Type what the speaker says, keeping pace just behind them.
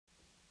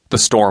The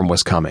storm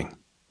was coming.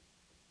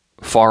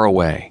 Far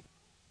away,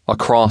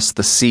 across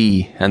the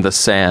sea and the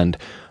sand,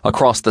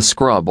 across the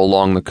scrub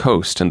along the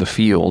coast and the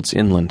fields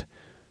inland,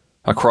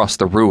 across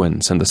the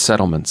ruins and the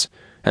settlements,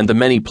 and the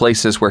many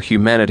places where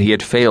humanity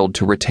had failed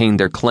to retain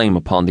their claim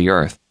upon the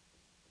earth.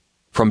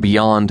 From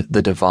beyond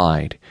the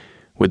divide,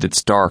 with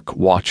its dark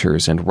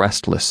watchers and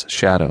restless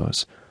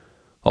shadows,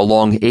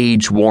 along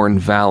age-worn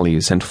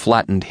valleys and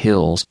flattened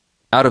hills,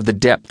 out of the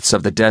depths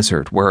of the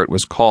desert where it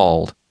was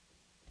called,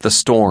 the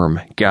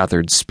storm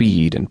gathered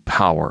speed and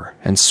power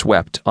and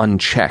swept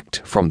unchecked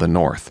from the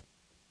north.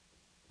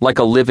 Like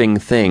a living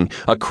thing,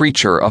 a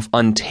creature of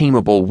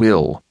untamable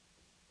will,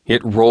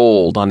 it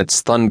rolled on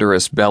its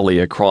thunderous belly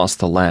across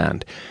the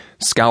land,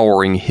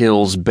 scouring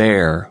hills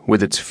bare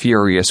with its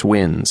furious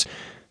winds,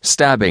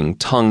 stabbing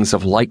tongues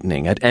of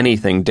lightning at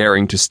anything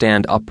daring to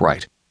stand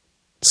upright,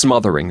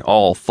 smothering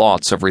all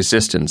thoughts of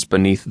resistance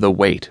beneath the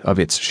weight of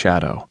its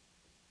shadow.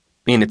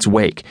 In its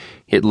wake,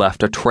 it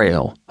left a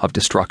trail of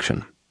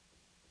destruction.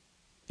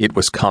 It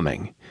was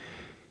coming.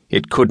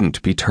 It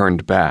couldn't be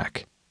turned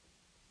back.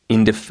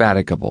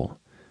 Indefatigable,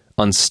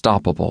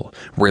 unstoppable,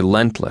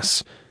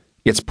 relentless,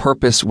 its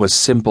purpose was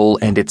simple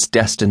and its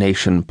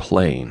destination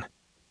plain.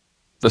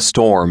 The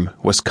storm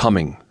was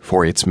coming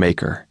for its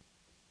maker.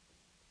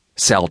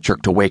 Sal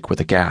jerked awake with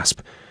a gasp.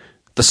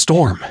 The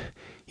storm!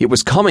 It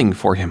was coming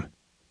for him.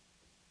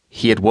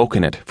 He had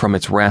woken it from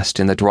its rest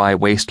in the dry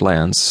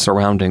wastelands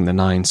surrounding the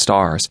 9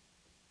 stars.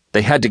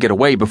 They had to get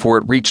away before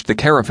it reached the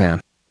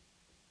caravan.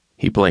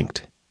 He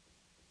blinked.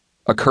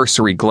 A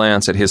cursory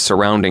glance at his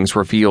surroundings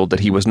revealed that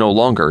he was no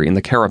longer in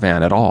the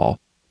caravan at all.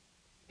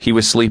 He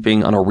was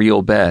sleeping on a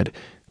real bed,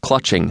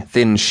 clutching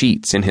thin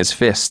sheets in his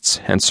fists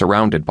and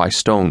surrounded by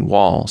stone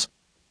walls.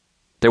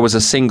 There was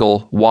a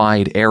single,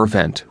 wide air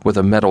vent with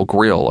a metal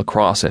grill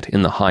across it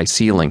in the high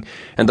ceiling,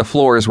 and the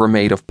floors were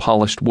made of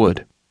polished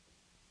wood.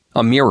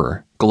 A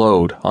mirror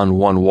glowed on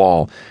one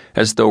wall,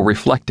 as though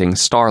reflecting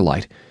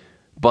starlight,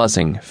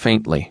 buzzing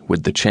faintly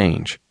with the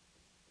change.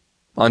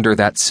 Under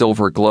that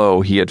silver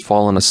glow, he had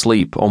fallen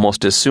asleep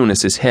almost as soon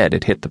as his head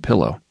had hit the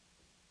pillow.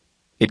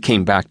 It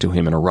came back to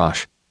him in a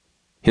rush.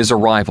 His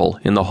arrival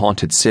in the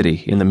haunted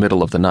city in the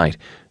middle of the night,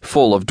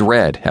 full of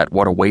dread at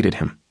what awaited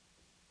him.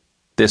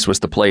 This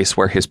was the place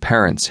where his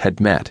parents had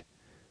met,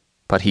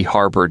 but he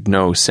harbored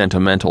no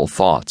sentimental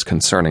thoughts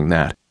concerning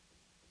that.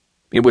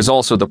 It was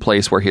also the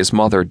place where his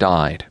mother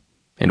died,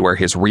 and where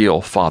his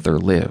real father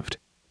lived.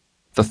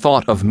 The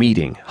thought of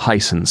meeting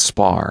Hyson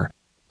Spar,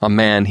 a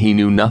man he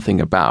knew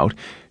nothing about,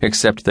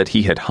 except that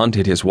he had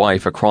hunted his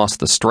wife across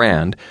the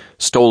Strand,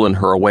 stolen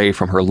her away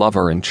from her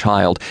lover and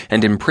child,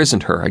 and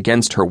imprisoned her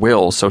against her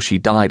will so she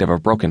died of a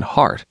broken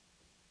heart,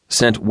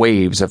 sent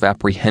waves of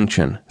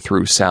apprehension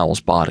through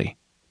Sal's body.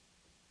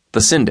 The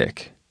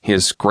syndic,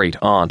 his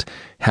great-aunt,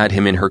 had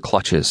him in her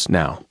clutches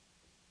now.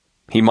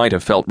 He might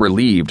have felt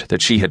relieved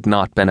that she had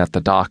not been at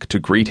the dock to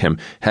greet him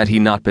had he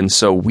not been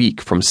so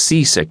weak from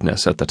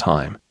seasickness at the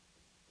time.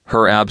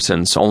 Her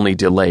absence only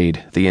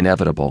delayed the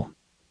inevitable.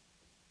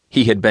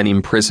 He had been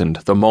imprisoned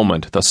the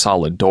moment the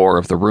solid door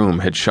of the room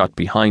had shut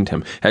behind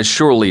him, as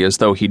surely as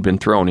though he'd been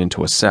thrown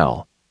into a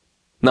cell.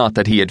 Not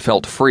that he had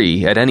felt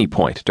free at any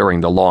point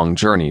during the long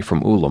journey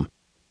from Ulam.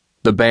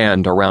 The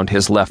band around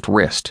his left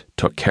wrist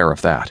took care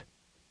of that.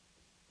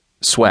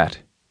 Sweat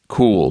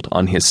cooled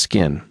on his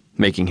skin,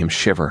 making him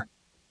shiver.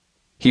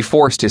 He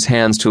forced his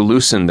hands to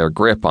loosen their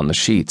grip on the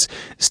sheets,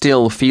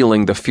 still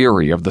feeling the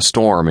fury of the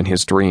storm in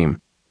his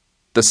dream.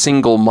 The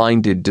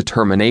single-minded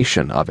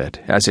determination of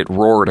it as it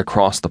roared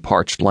across the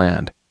parched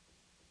land.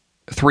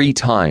 3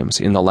 times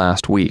in the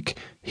last week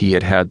he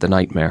had had the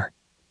nightmare.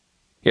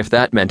 If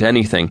that meant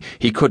anything,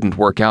 he couldn't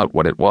work out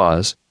what it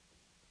was.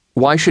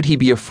 Why should he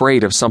be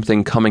afraid of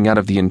something coming out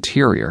of the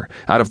interior,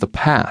 out of the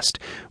past,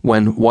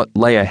 when what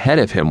lay ahead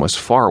of him was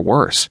far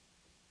worse?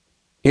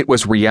 It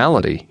was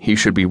reality he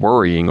should be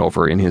worrying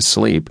over in his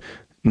sleep,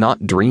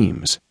 not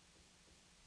dreams.